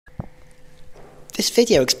This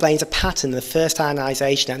video explains a pattern of the first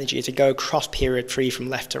ionization energy as we go across period 3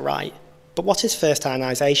 from left to right. But what is first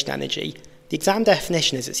ionization energy? The exam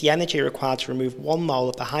definition is it's the energy required to remove 1 mole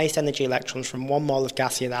of the highest energy electrons from 1 mole of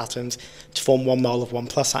gaseous atoms to form 1 mole of 1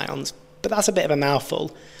 plus ions. But that's a bit of a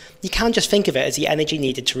mouthful. You can just think of it as the energy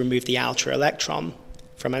needed to remove the outer electron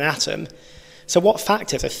from an atom. So what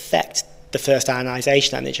factors affect the first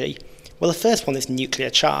ionization energy? Well, the first one is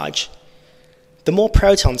nuclear charge. The more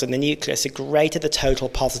protons in the nucleus, the greater the total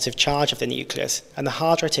positive charge of the nucleus, and the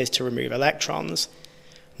harder it is to remove electrons.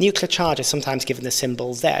 Nuclear charge is sometimes given the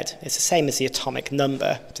symbol Z. It's the same as the atomic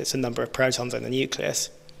number, it's the number of protons in the nucleus.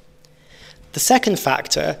 The second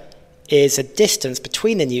factor is a distance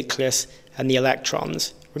between the nucleus and the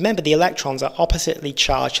electrons. Remember, the electrons are oppositely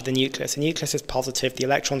charged to the nucleus. The nucleus is positive, the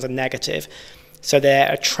electrons are negative, so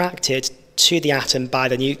they're attracted to the atom by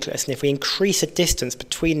the nucleus. And if we increase the distance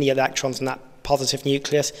between the electrons and that positive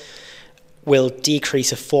nucleus, we'll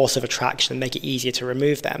decrease the force of attraction and make it easier to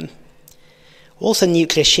remove them. Also,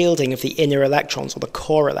 nuclear shielding of the inner electrons, or the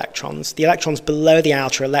core electrons. The electrons below the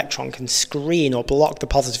outer electron can screen or block the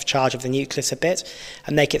positive charge of the nucleus a bit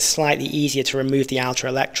and make it slightly easier to remove the outer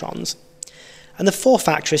electrons. And the fourth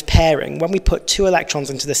factor is pairing. When we put 2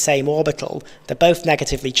 electrons into the same orbital, they're both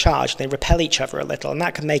negatively charged, they repel each other a little, and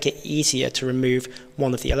that can make it easier to remove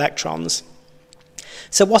one of the electrons.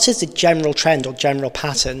 So what is the general trend or general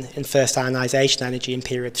pattern in first ionization energy in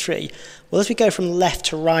period 3? Well, as we go from left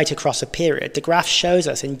to right across a period, the graph shows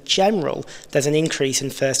us in general there's an increase in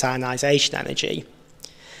first ionization energy.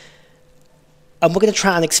 And we're going to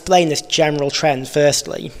try and explain this general trend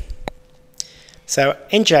firstly. So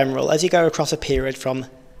in general, as you go across a period from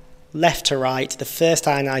left to right, the first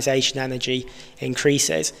ionization energy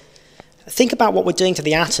increases. Think about what we're doing to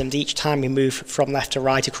the atoms each time we move from left to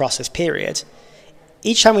right across this period.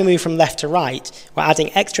 Each time we move from left to right, we're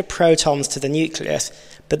adding extra protons to the nucleus,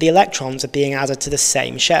 but the electrons are being added to the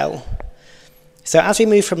same shell. So as we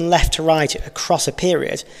move from left to right across a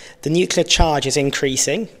period, the nuclear charge is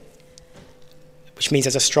increasing, which means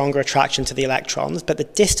there's a stronger attraction to the electrons, but the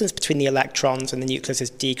distance between the electrons and the nucleus is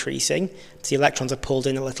decreasing, so the electrons are pulled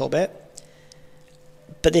in a little bit.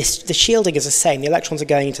 But the shielding is the same, the electrons are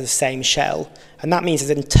going into the same shell, and that means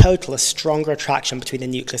there's in total a stronger attraction between the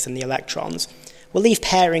nucleus and the electrons. We'll leave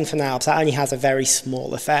pairing for now, because that only has a very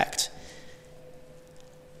small effect.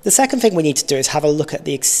 The second thing we need to do is have a look at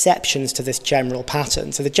the exceptions to this general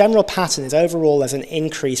pattern. So the general pattern is overall there's an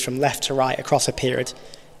increase from left to right across a period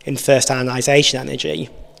in first ionization energy.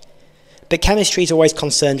 But chemistry is always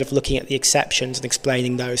concerned with looking at the exceptions and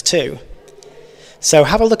explaining those too. So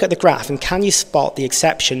have a look at the graph, and can you spot the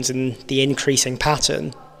exceptions in the increasing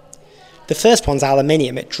pattern? The first one's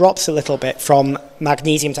aluminium. It drops a little bit from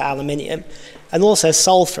magnesium to aluminium, and also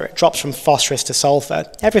sulfur. It drops from phosphorus to sulfur.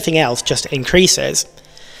 Everything else just increases.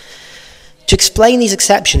 To explain these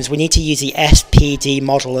exceptions, we need to use the SPD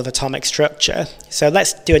model of atomic structure. So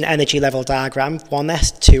let's do an energy level diagram.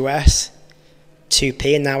 1s, 2s,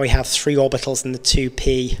 2p, and now we have 3 orbitals in the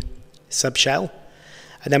 2p subshell.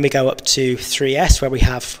 And then we go up to 3s, where we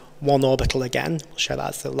have 1 orbital again. We'll show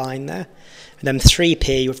that as the line there. And then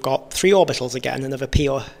 3p, we've got 3 orbitals again. Another p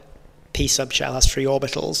subshell has 3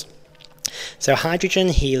 orbitals. So hydrogen,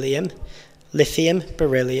 helium, lithium,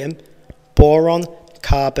 beryllium, boron,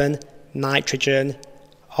 carbon, nitrogen,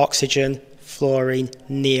 oxygen, fluorine,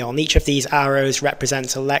 neon. Each of these arrows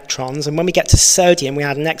represents electrons, and when we get to sodium, we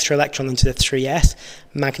add an extra electron into the 3s.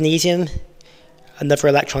 Magnesium, another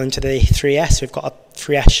electron into the 3s, we've got a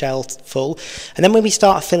 3s shell full. And then when we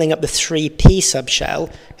start filling up the 3p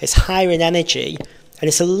subshell, it's higher in energy, and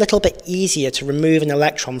it's a little bit easier to remove an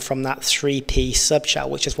electron from that 3p subshell,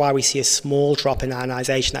 which is why we see a small drop in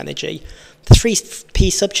ionization energy. The 3p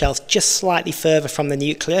subshell is just slightly further from the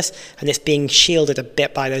nucleus, and it's being shielded a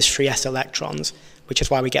bit by those 3s electrons, which is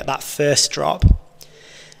why we get that first drop.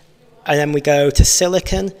 And then we go to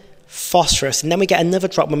silicon, phosphorus, and then we get another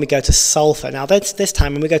drop when we go to sulfur. Now this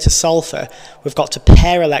time when we go to sulfur, we've got to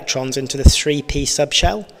pair electrons into the 3p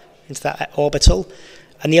subshell, into that orbital,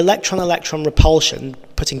 and the electron-electron repulsion,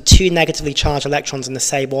 putting 2 negatively charged electrons in the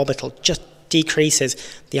same orbital, just decreases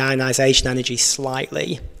the ionization energy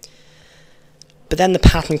slightly. But then the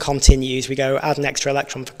pattern continues. We go add an extra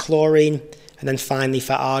electron for chlorine, and then finally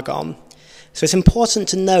for argon. So it's important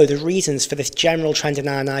to know the reasons for this general trend in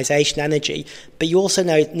ionization energy, but you also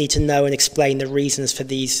need to know and explain the reasons for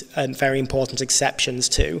these very important exceptions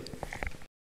too.